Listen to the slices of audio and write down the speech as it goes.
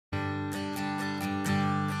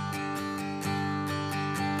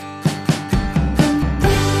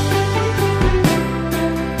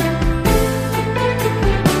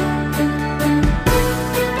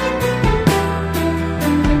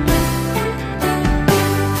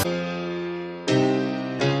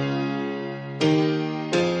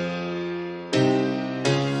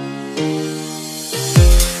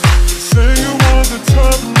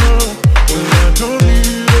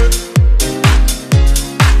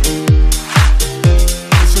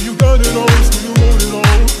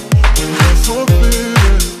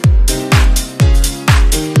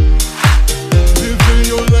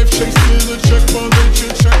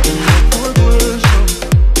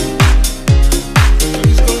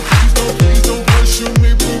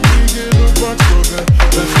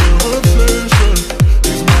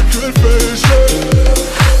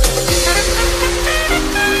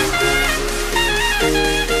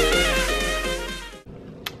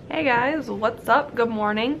Hey guys, what's up? Good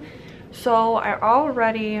morning. So I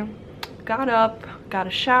already got up, got a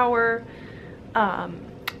shower,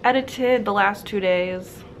 edited the last 2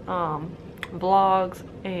 days vlogs,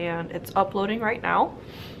 and it's uploading right now.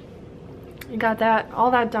 Got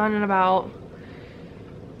all that done in about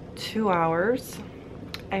 2 hours,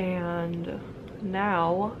 and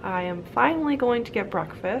now I am finally going to get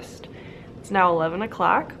breakfast. It's now 11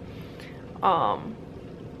 o'clock.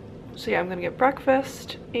 So yeah, I'm gonna get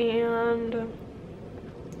breakfast, and I'm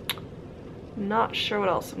not sure what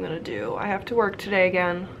else I'm gonna do. I have to work today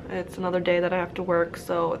again. It's another day that I have to work,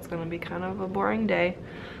 so it's gonna be kind of a boring day.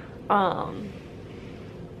 Other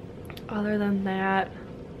than that,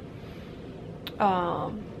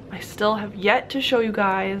 I still have yet to show you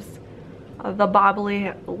guys the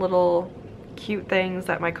bobbly little cute things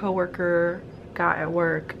that my coworker got at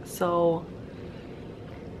work.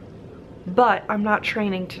 But I'm not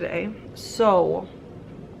training today, so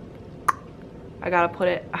I gotta put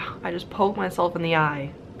it. I just poked myself in the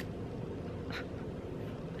eye.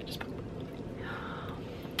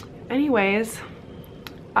 Anyways,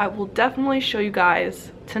 I will definitely show you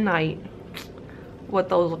guys tonight what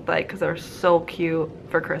those look like, because they're so cute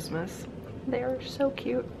for Christmas. They are so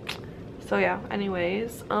cute. So yeah,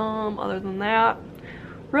 anyways, other than that,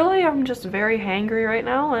 really I'm just very hangry right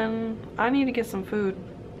now and I need to get some food.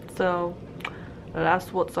 So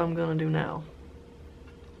that's what I'm gonna do now.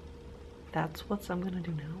 That's what I'm gonna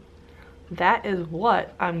do now. That is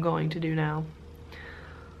what I'm going to do now.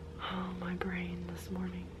 Oh, my brain this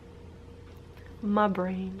morning. My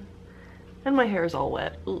brain. And my hair is all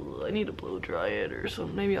wet. Ugh, I need to blow dry it or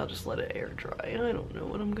something. Maybe I'll just let it air dry. I don't know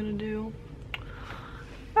what I'm gonna do.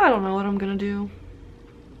 I don't know what I'm gonna do.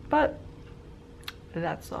 But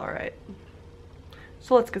that's alright.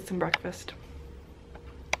 So let's get some breakfast.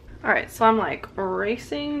 Alright, so I'm like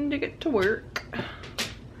racing to get to work.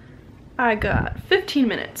 I got 15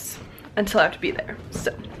 minutes until I have to be there.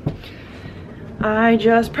 So I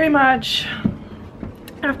just pretty much,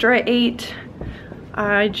 after I ate,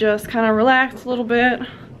 I just kind of relaxed a little bit.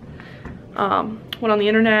 Went on the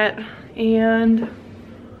internet, and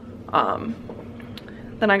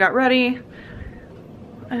then I got ready.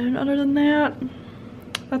 And other than that,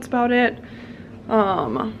 that's about it.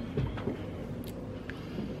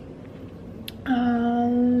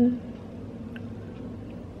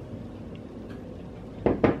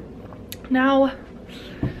 Now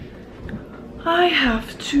I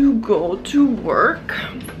have to go to work,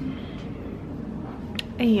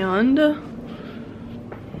 and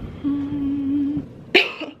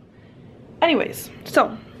anyways,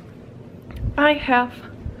 so I have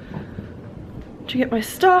to get my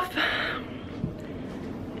stuff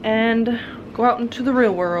and go out into the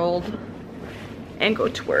real world and go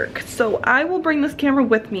to work. So I will bring this camera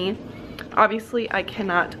with me. Obviously I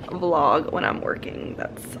cannot vlog when I'm working,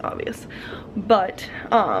 that's obvious, but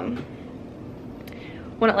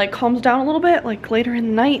when it like calms down a little bit, like later in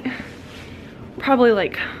the night, probably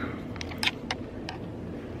like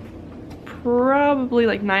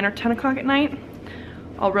 9 or 10 o'clock at night,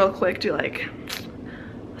 I'll real quick do like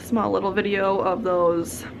a small little video of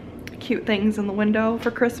those cute things in the window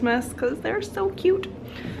for Christmas, because they're so cute.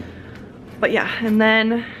 But yeah, and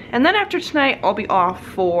then after tonight I'll be off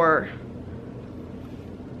for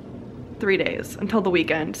 3 days until the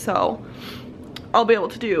weekend, so I'll be able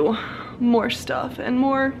to do more stuff and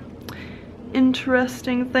more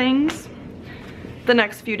interesting things the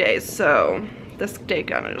next few days. So this day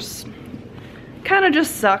kind of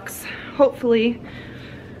just sucks. Hopefully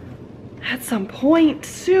at some point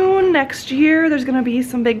soon next year there's gonna be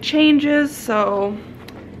some big changes, so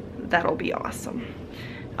that'll be awesome.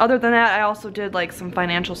 Other than that, I also did like some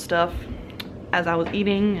financial stuff as I was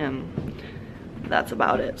eating, and that's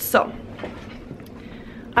about it. So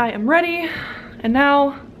I am ready, and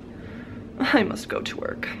now I must go to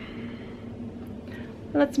work.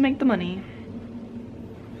 Let's make the money.